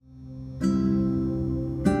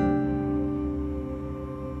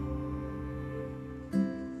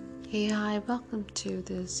Hey, hi, welcome to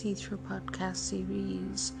the See Through podcast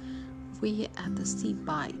series. We at the See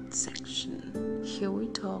Bite section. Here we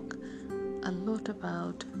talk a lot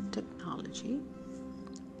about technology,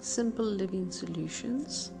 simple living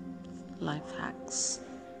solutions, life hacks,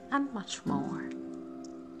 and much more.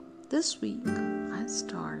 This week, I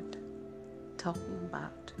start talking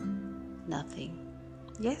about nothing.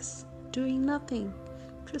 Yes, doing nothing.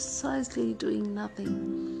 Precisely doing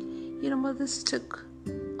nothing. You know what, this took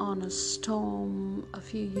on a storm a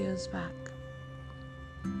few years back.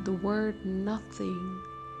 The word nothing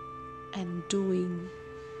and doing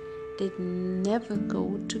did never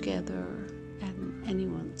go together in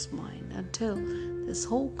anyone's mind until this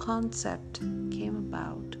whole concept came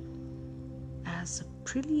about as a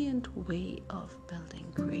brilliant way of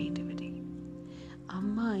building creativity. Our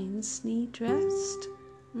minds need rest.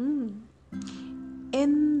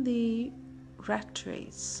 In the rat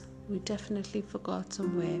race, we definitely forgot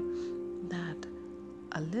somewhere that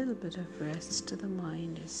a little bit of rest to the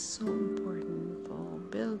mind is so important for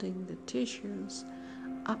building the tissues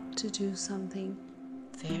up to do something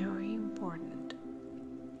very important.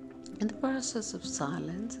 In the process of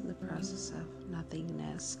silence, in the process of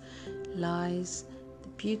nothingness, lies the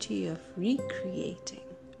beauty of recreating,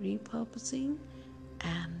 repurposing,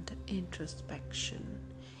 and introspection.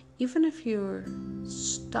 Even if you're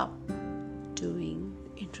stuck doing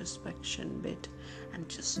introspection bit and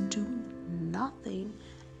just do nothing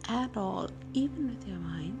at all, even with your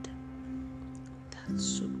mind, that's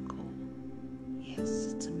super cool.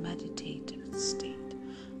 Yes, it's a meditative state.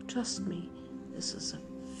 Trust me, this is a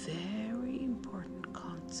very important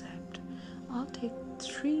concept. I'll take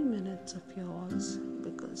 3 minutes of yours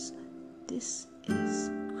because this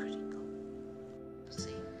is critical.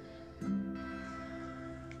 See,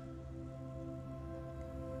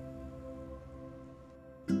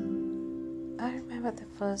 I remember the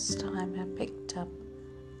first time I picked up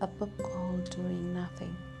a book called Doing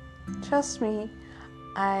Nothing. Trust me,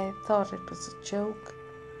 I thought it was a joke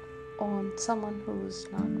on someone who was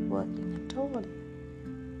not working at all.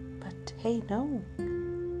 But hey, no,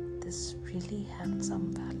 this really had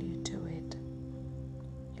some value to it.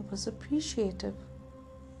 It was appreciative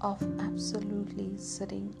of absolutely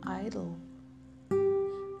sitting idle.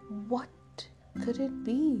 What could it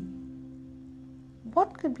be?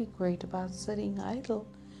 What could be great about sitting idle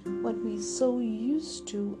when we're so used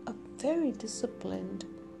to a very disciplined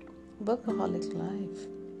workaholic life?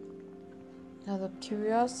 Now the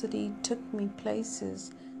curiosity took me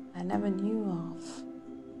places I never knew of,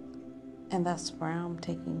 and that's where I'm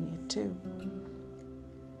taking you to.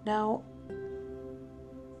 Now,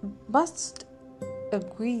 must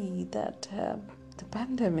agree that the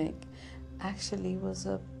pandemic actually was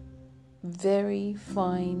a very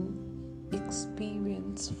fine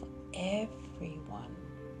experience for everyone.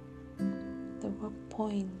 There were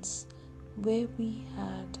points where we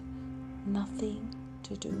had nothing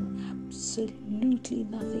to do, absolutely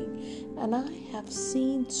nothing, and I have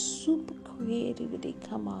seen super creativity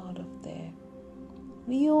come out of there.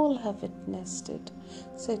 We all have witnessed it,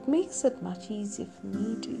 so it makes it much easier for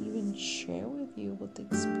me to even share with you what the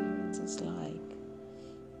experience is like.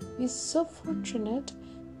 We're so fortunate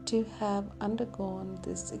to have undergone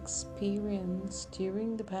this experience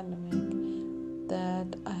during the pandemic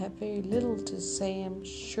that I have very little to say. I'm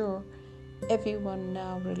sure everyone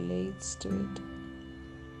now relates to it.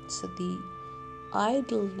 So the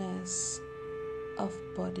idleness of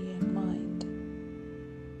body and mind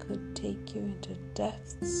could take you into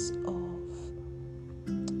depths of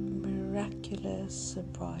miraculous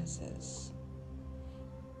surprises.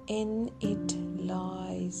 In it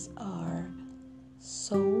lies our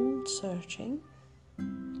soul-searching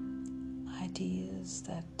ideas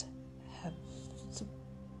that have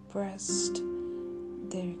suppressed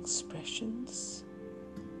their expressions,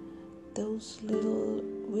 those little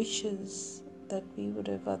wishes that we would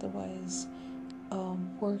have otherwise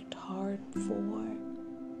worked hard for,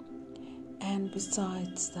 and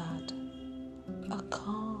besides that, a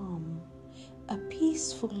calm, a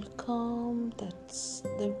peaceful calm that's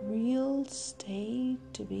the real state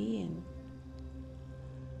to be in.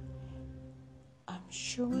 I'm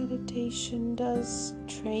sure meditation does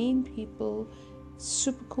train people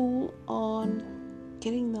super cool on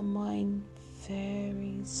getting the mind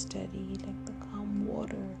very steady, like the calm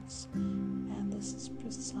waters, and this is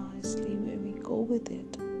precisely where we go with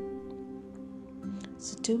it.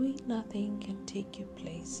 So doing nothing can take you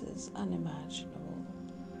places unimaginable.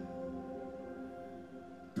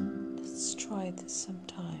 Let's try this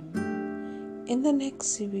sometime. In the next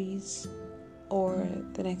series, or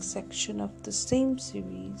the next section of the same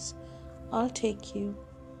series, I'll take you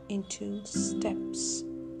into steps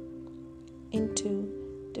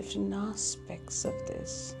into different aspects of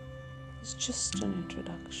this. It's just an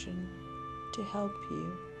introduction to help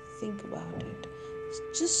you think about it.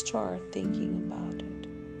 Just start thinking about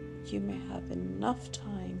it. You may have enough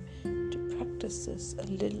time to practice this a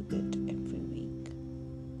little bit every week.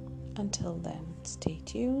 Until then, stay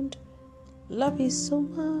tuned. Love you so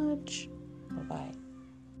much. Bye-bye.